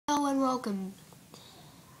Hello and welcome.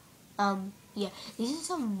 Yeah, these are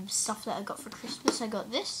some stuff that I got for Christmas. I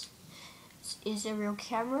got this. This is a real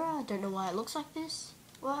camera. I don't know why it looks like this.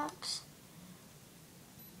 Works.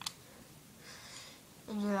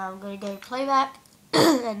 And I'm gonna go playback.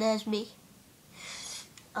 And there's me.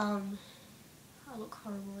 I look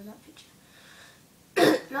horrible in that picture.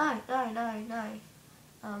 No.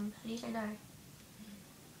 How do you say no?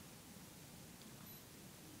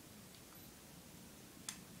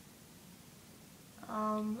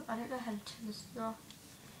 I don't know how to turn this off.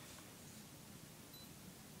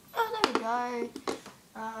 Oh, there we go.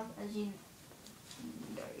 As you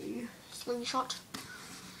know, slingshot.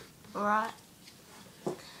 Alright.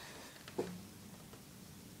 I'm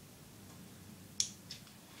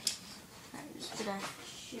just gonna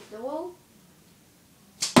shoot the wall.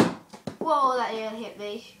 Whoa, that nearly hit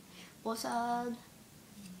me. Awesome.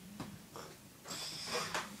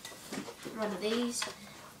 One of these.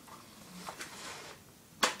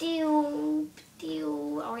 Deal.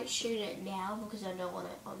 I won't shoot it now because I don't want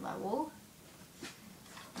it on my wall.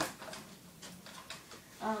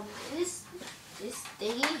 This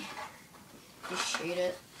thingy. Just shoot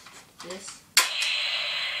it. This.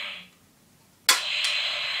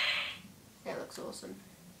 That looks awesome.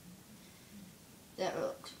 That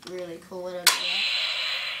looks really cool when I do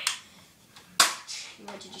that. You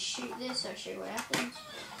want to just shoot this? I'll show you what happens.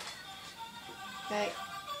 Okay.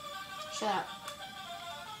 Shut up.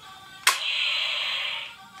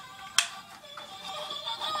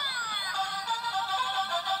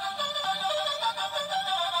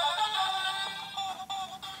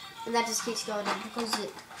 And that just keeps going on because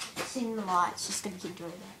it's in the light, it's just going to keep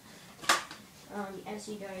doing that. As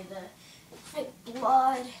you go, the fake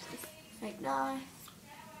blood, the fake knife.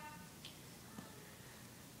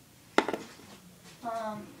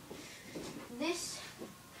 This,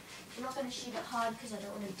 I'm not going to shoot it hard because I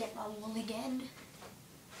don't want to dent my wall again.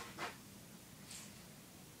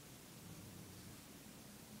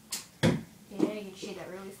 Yeah, you can shoot that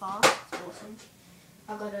really fast, it's awesome.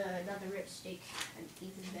 I got another ripstick, an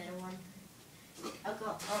even better one. I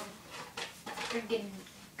got friggin'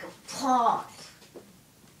 pot.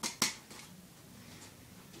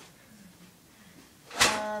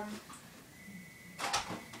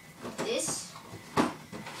 This.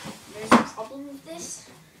 There's a problem with this.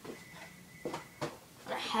 I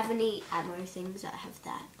don't have any ammo things that have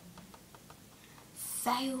that.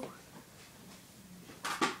 Fail.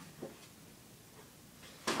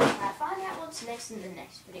 Find out what's next in the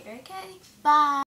next video, okay? Bye!